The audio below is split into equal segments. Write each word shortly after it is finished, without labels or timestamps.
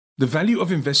The value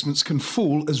of investments can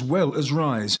fall as well as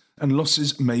rise, and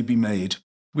losses may be made.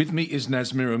 With me is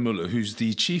Nazmeera Muller, who's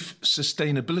the Chief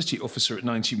Sustainability Officer at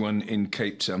 91 in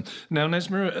Cape Town. Now,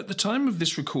 Nazmeera, at the time of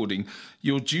this recording,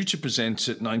 you're due to present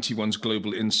at 91's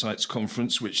Global Insights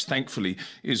Conference, which thankfully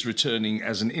is returning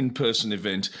as an in-person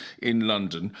event in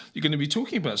London. You're going to be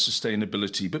talking about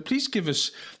sustainability, but please give us,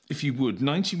 if you would,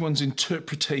 91's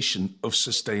interpretation of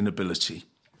sustainability.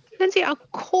 Lindsay, our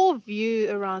core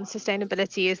view around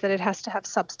sustainability is that it has to have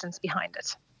substance behind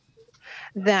it.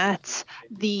 That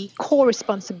the core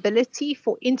responsibility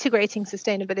for integrating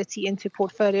sustainability into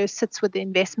portfolios sits with the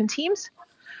investment teams,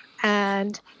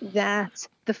 and that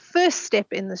the first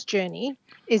step in this journey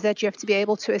is that you have to be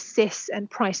able to assess and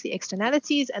price the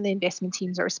externalities, and the investment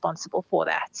teams are responsible for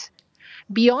that.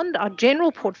 Beyond our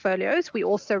general portfolios, we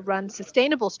also run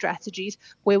sustainable strategies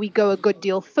where we go a good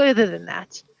deal further than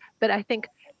that. But I think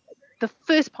the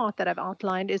first part that I've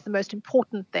outlined is the most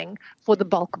important thing for the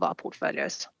bulk of our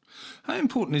portfolios. How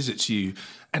important is it to you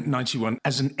at 91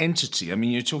 as an entity? I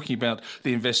mean, you're talking about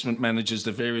the investment managers,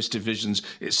 the various divisions,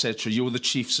 etc. You're the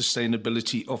Chief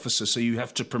Sustainability Officer, so you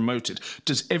have to promote it.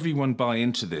 Does everyone buy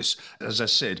into this, as I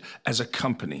said, as a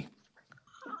company?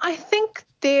 I think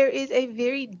there is a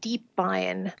very deep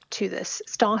buy-in to this,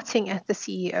 starting at the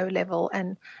CEO level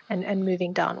and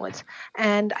moving downwards.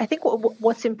 And I think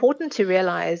what's important to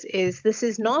realize is this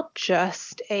is not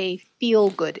just a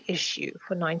feel-good issue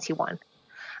for 91.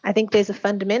 I think there's a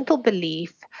fundamental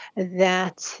belief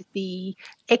that the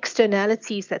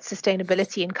externalities that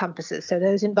sustainability encompasses, so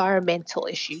those environmental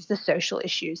issues, the social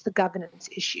issues, the governance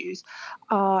issues,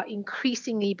 are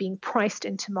increasingly being priced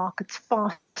into markets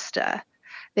faster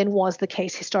than was the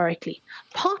case historically,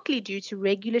 partly due to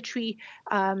regulatory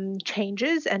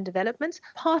changes and developments,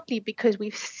 partly because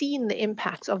we've seen the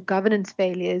impacts of governance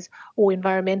failures or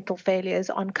environmental failures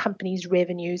on companies'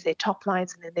 revenues, their top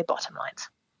lines, and then their bottom lines.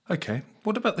 Okay.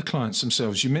 What about the clients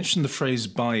themselves? You mentioned the phrase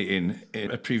buy-in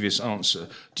in a previous answer.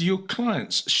 Do your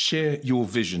clients share your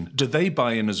vision? Do they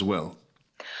buy in as well?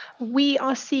 We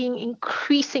are seeing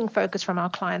increasing focus from our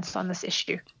clients on this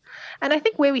issue. And I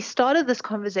think where we started this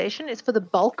conversation is for the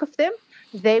bulk of them,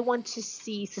 they want to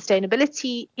see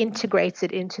sustainability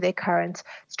integrated into their current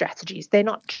strategies. They're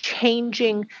not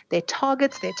changing their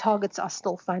targets. Their targets are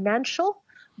still financial,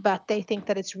 but they think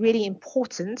that it's really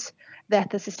important that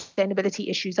the sustainability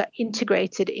issues are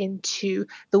integrated into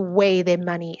the way their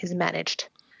money is managed.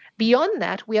 Beyond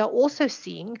that, we are also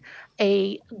seeing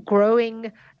a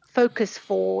growing focus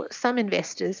for some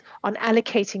investors on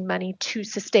allocating money to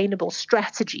sustainable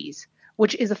strategies,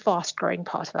 which is a fast-growing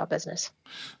part of our business.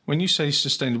 When you say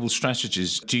sustainable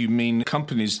strategies, do you mean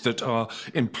companies that are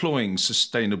employing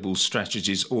sustainable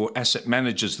strategies or asset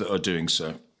managers that are doing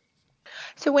so?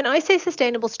 So when I say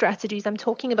sustainable strategies, I'm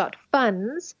talking about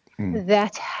funds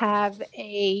that have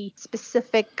a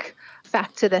specific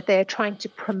factor that they're trying to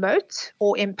promote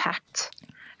or impact.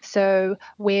 So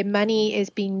where money is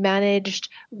being managed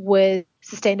with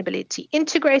sustainability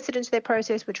integrated into their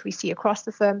process, which we see across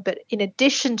the firm. But in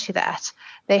addition to that,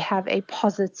 they have a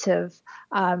positive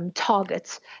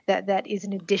target that is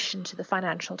in addition to the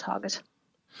financial target.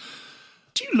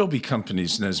 Do you lobby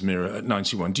companies, Nazmeera, at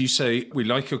 91? Do you say, we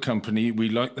like your company, we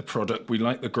like the product, we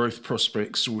like the growth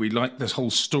prospects, we like the whole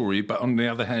story, but on the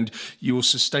other hand, your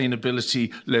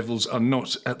sustainability levels are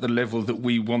not at the level that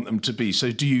we want them to be. So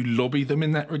do you lobby them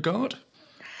in that regard?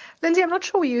 Lindsay, I'm not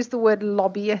sure we use the word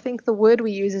lobby. I think the word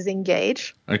we use is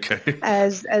engage. Okay.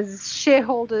 As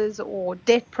shareholders or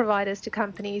debt providers to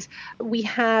companies, we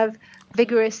have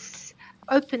vigorous,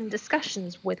 open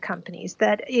discussions with companies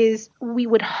that is, we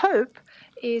would hope,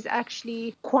 is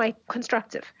actually quite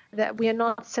constructive, that we are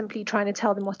not simply trying to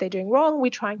tell them what they're doing wrong. We're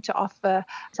trying to offer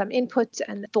some input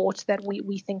and thought that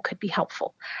we think could be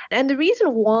helpful. And the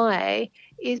reason why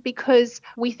is because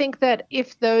we think that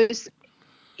if those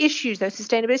issues, those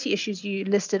sustainability issues you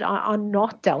listed are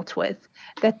not dealt with,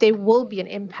 that there will be an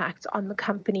impact on the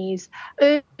company's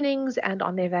earnings and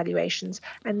on their valuations.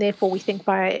 And therefore, we think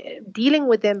by dealing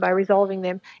with them, by resolving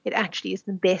them, it actually is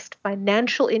the best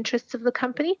financial interests of the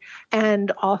company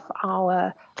and of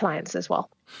our clients as well.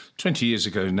 20 years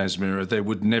ago, Nazmeera, there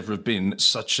would never have been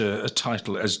such a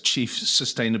title as Chief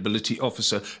Sustainability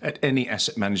Officer at any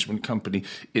asset management company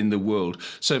in the world.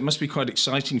 So it must be quite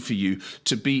exciting for you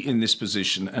to be in this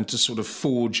position and to sort of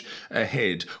forge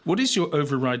ahead. What is your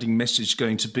overriding message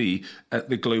going to be at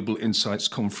the Global Insights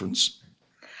Conference?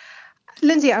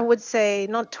 Lindsay, I would say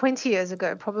not 20 years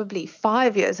ago, probably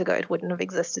 5 years ago, it wouldn't have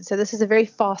existed. So this is a very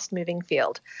fast-moving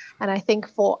field. And I think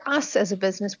for us as a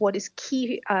business, what is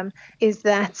key is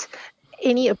that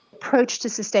any approach to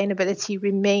sustainability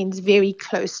remains very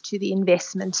close to the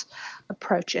investment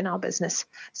approach in our business.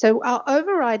 So our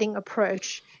overriding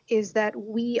approach is that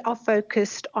we are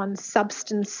focused on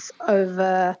substance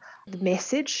over the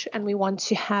message, and we want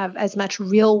to have as much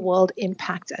real world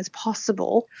impact as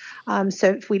possible. So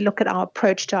if we look at our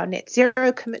approach to our net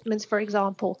zero commitments, for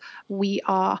example, we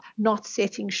are not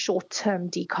setting short-term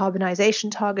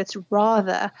decarbonization targets.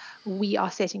 Rather, we are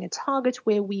setting a target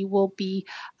where we will be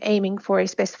aiming for a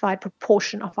specified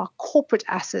proportion of our corporate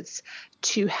assets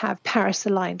to have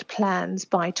Paris-aligned plans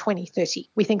by 2030.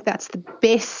 We think that's the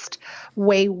best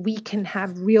way we can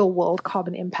have real-world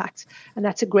carbon impact. And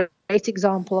that's a great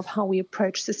example of how we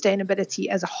approach sustainability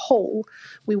as a whole.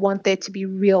 We want there to be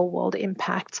real-world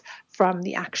impact from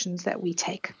the actions that we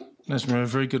take. Nazmira,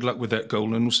 very good luck with that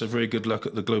goal, and also very good luck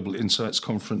at the Global Insights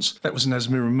Conference. That was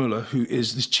Nazmira Muller, who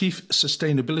is the Chief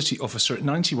Sustainability Officer at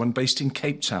 91, based in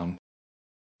Cape Town.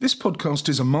 This podcast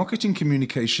is a marketing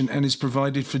communication and is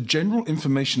provided for general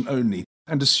information only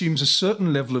and assumes a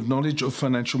certain level of knowledge of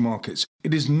financial markets.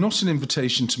 It is not an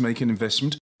invitation to make an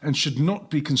investment and should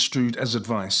not be construed as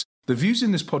advice. The views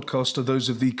in this podcast are those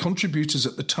of the contributors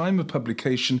at the time of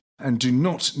publication and do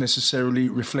not necessarily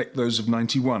reflect those of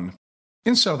 91.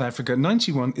 In South Africa,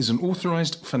 91 is an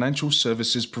authorised financial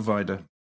services provider.